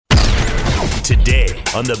today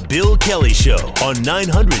on The Bill Kelly Show on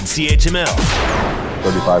 900 CHML.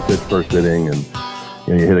 35 pitch first inning, and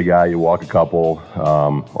you hit a guy, you walk a couple,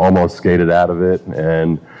 almost skated out of it,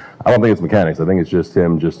 and I don't think it's mechanics. I think it's just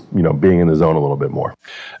him being in the zone a little bit more.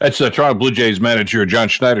 That's Toronto Blue Jays manager John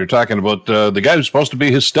Schneider talking about the guy who's supposed to be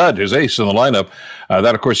his stud, his ace in the lineup.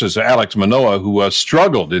 That, of course, is Alex Manoah, who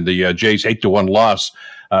struggled in the Jays' 8-1 loss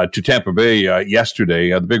to Tampa Bay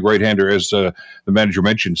yesterday. The big right-hander, as the manager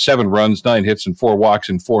mentioned, 7 runs, 9 hits, and 4 walks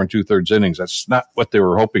in 4 2/3 innings. That's not what they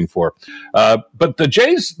were hoping for. But the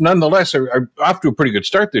Jays, nonetheless, are off to a pretty good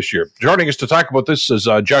start this year. Joining us to talk about this is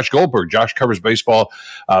Josh Goldberg. Josh covers baseball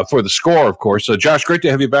for TheScore, of course. Josh, great to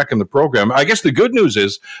have you back in the program. I guess the good news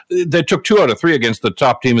is they took 2 out of 3 against the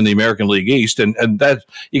top team in the American League East, and that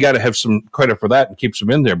you got to have some credit for that and keeps them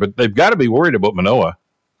in there. But they've got to be worried about Manoah.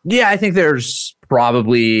 Yeah, I think there's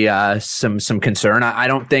probably some concern. I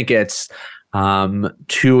don't think it's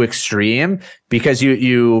too extreme, because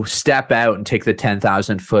you step out and take the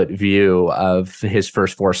 10,000-foot view of his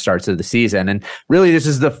first 4 starts of the season. And really, this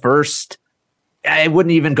is the first, I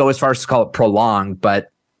wouldn't even go as far as to call it prolonged, but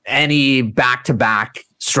any back-to-back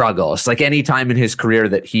struggles. Like any time in his career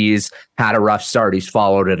that he's had a rough start, he's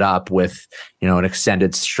followed it up with, an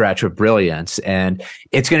extended stretch of brilliance. And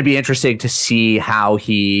it's going to be interesting to see how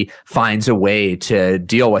he finds a way to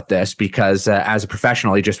deal with this, because as a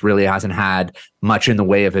professional, he just really hasn't had much in the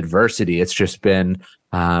way of adversity. It's just been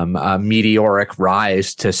a meteoric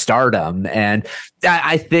rise to stardom. And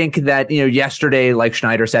I think that, yesterday, like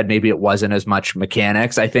Schneider said, maybe it wasn't as much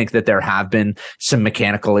mechanics. I think that there have been some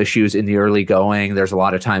mechanical issues in the early going. There's a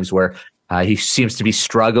lot of times where he seems to be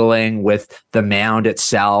struggling with the mound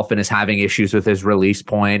itself and is having issues with his release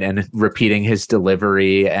point and repeating his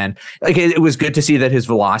delivery. And it was good to see that his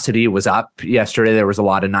velocity was up yesterday. There was a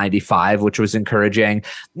lot of 95, which was encouraging.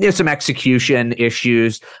 Some execution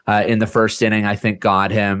issues in the first inning, I think, got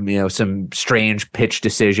him, some strange pitch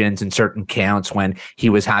decisions in certain counts when he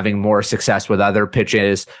was having more success with other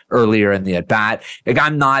pitches earlier in the at-bat.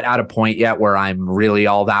 I'm not at a point yet where I'm really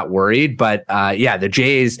all that worried, but the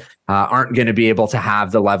Jays aren't going to be able to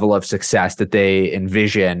have the level of success that they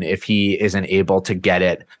envision if he isn't able to get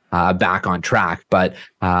it back on track. But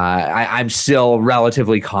I'm still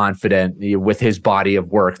relatively confident with his body of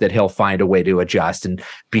work that he'll find a way to adjust and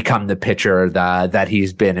become the pitcher that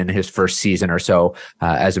he's been in his first season or so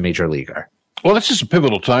as a major leaguer. Well, that's just a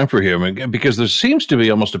pivotal time for him, because there seems to be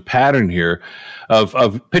almost a pattern here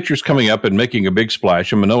of pitchers coming up and making a big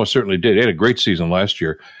splash. And Manoah certainly did. He had a great season last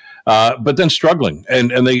year. But then struggling,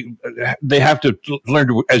 and they have to learn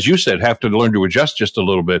to, as you said, learn to adjust just a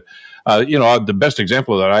little bit. The best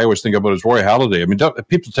example of that I always think about is Roy Halladay. I mean,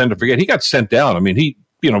 people tend to forget he got sent down. I mean, he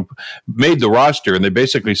made the roster, and they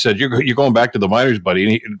basically said, you're going back to the minors, buddy,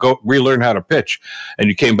 and you go relearn how to pitch. And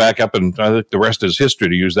you came back up, and I think the rest is history,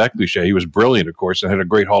 to use that cliche. He was brilliant, of course, and had a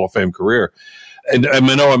great Hall of Fame career. And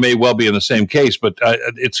Manoah may well be in the same case, but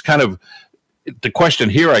it's kind of. The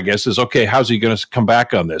question here, I guess, is, okay, how's he going to come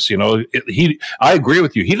back on this? I agree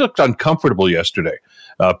with you. He looked uncomfortable yesterday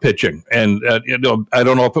pitching. And, I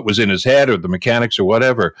don't know if it was in his head or the mechanics or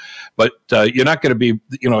whatever, but you're not going to be,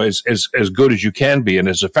 as good as you can be and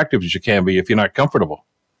as effective as you can be if you're not comfortable.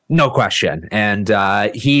 No question. And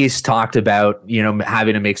he's talked about,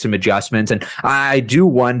 having to make some adjustments. And I do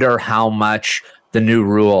wonder how much the new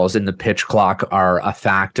rules in the pitch clock are a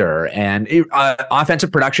factor. And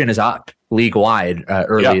offensive production is up league-wide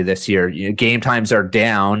early this year. Game times are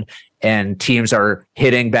down, and teams are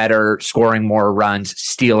hitting better, scoring more runs,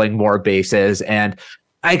 stealing more bases. And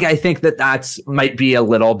I think that might be a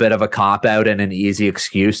little bit of a cop-out and an easy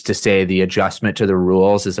excuse to say the adjustment to the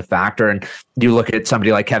rules is a factor. And you look at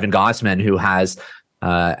somebody like Kevin Gausman, who has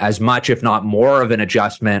as much, if not more, of an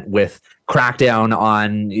adjustment with crackdown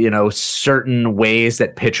on, certain ways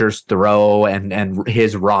that pitchers throw and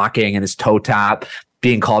his rocking and his toe tap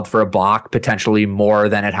being called for a balk potentially more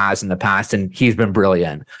than it has in the past. And he's been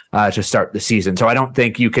brilliant to start the season. So I don't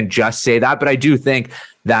think you can just say that, but I do think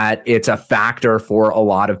that it's a factor for a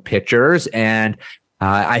lot of pitchers. And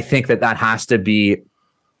I think that has to be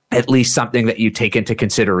at least something that you take into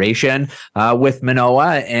consideration with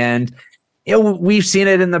Manoah. And we've seen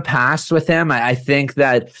it in the past with him. I think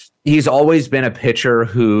that he's always been a pitcher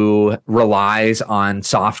who relies on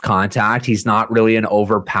soft contact. He's not really an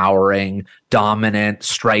overpowering, dominant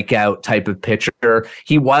strikeout type of pitcher.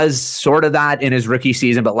 He was sort of that in his rookie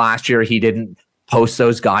season, but last year he didn't post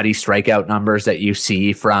those gaudy strikeout numbers that you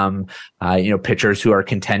see from, pitchers who are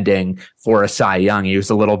contending for a Cy Young. He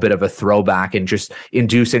was a little bit of a throwback and just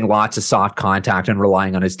inducing lots of soft contact and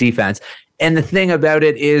relying on his defense. And the thing about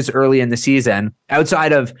it is, early in the season,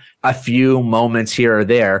 outside of a few moments here or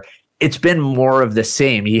there, it's been more of the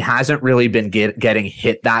same. He hasn't really been getting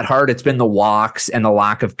hit that hard. It's been the walks and the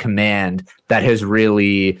lack of command that has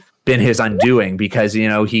really been his undoing, because, you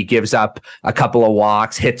know, he gives up a couple of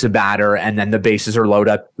walks, hits a batter, and then the bases are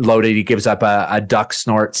loaded. He gives up a duck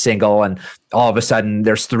snort single, and all of a sudden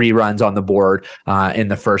there's 3 runs on the board in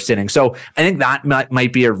the first inning. So I think that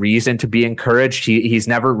might be a reason to be encouraged. He's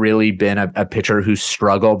never really been a pitcher who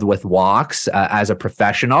struggled with walks as a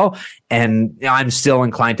professional. And I'm still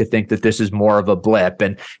inclined to think that this is more of a blip.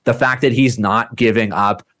 And the fact that he's not giving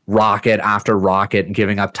up rocket after rocket and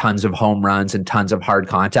giving up tons of home runs and tons of hard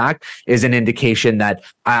contact is an indication that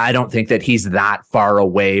I don't think that he's that far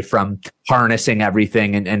away from harnessing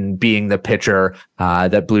everything and being the pitcher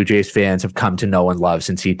that Blue Jays fans have come to know and love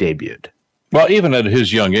since he debuted. Well, even at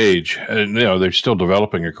his young age, you know, they're still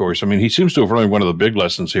developing, of course. I mean, he seems to have learned one of the big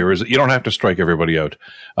lessons here is that you don't have to strike everybody out.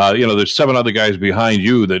 You know, there's 7 other guys behind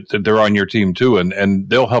you that they're on your team too, and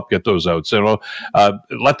they'll help get those outs. So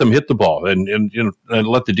let them hit the ball and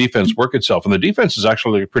let the defense work itself. And the defense is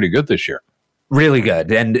actually pretty good this year. Really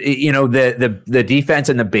good. And, you know, the defense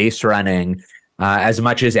and the base running, as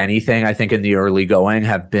much as anything, I think in the early going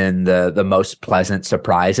have been the most pleasant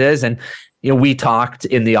surprises. And, you know, we talked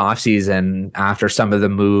in the offseason after some of the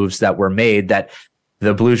moves that were made that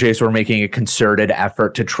the Blue Jays were making a concerted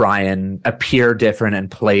effort to try and appear different and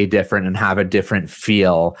play different and have a different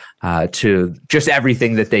feel to just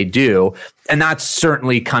everything that they do. And that's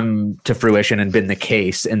certainly come to fruition and been the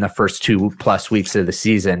case in the first 2+ weeks of the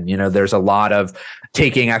season. You know, there's a lot of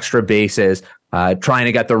taking extra bases, trying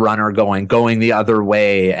to get the runner going the other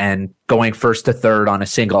way, and going first to third on a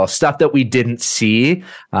single, stuff that we didn't see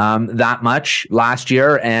that much last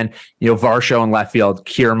year. And, you know, Varsho in left field,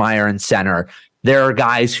 Kiermaier in center. There are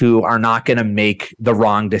guys who are not going to make the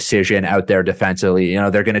wrong decision out there defensively. You know,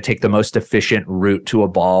 they're going to take the most efficient route to a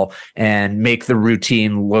ball and make the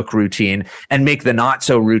routine look routine and make the not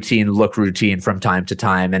so routine look routine from time to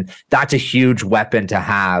time. And that's a huge weapon to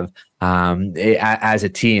have as a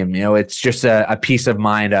team. You know, it's just a peace of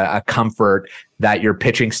mind, a comfort that your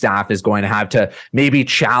pitching staff is going to have to maybe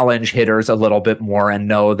challenge hitters a little bit more and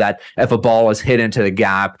know that if a ball is hit into the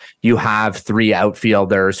gap, you have 3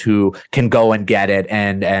 outfielders who can go and get it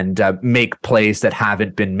and make plays that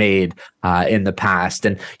haven't been made in the past.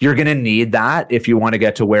 And you're going to need that if you want to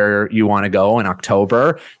get to where you want to go in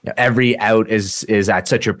October. Every out is at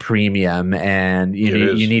such a premium, and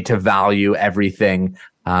you need to value everything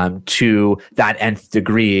to that nth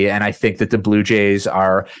degree. And I think that the Blue Jays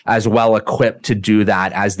are as well equipped to do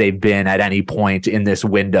that as they've been at any point in this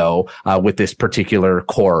window with this particular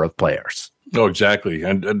core of players. Oh, exactly.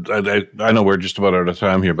 And I know we're just about out of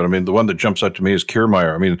time here, but I mean, the one that jumps out to me is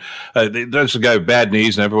Kiermaier. I mean, that's a guy with bad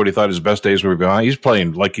knees, and everybody thought his best days were behind. He's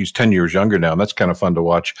playing like he's 10 years younger now, and that's kind of fun to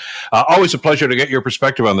watch. Always a pleasure to get your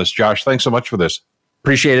perspective on this, Josh. Thanks so much for this.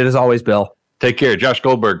 Appreciate it as always, Bill. Take care. Josh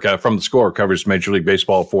Goldberg from TheScore covers Major League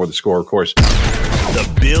Baseball for TheScore, of course. The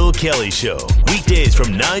Bill Kelly Show, weekdays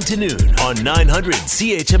from 9 to noon on 900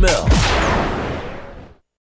 CHML.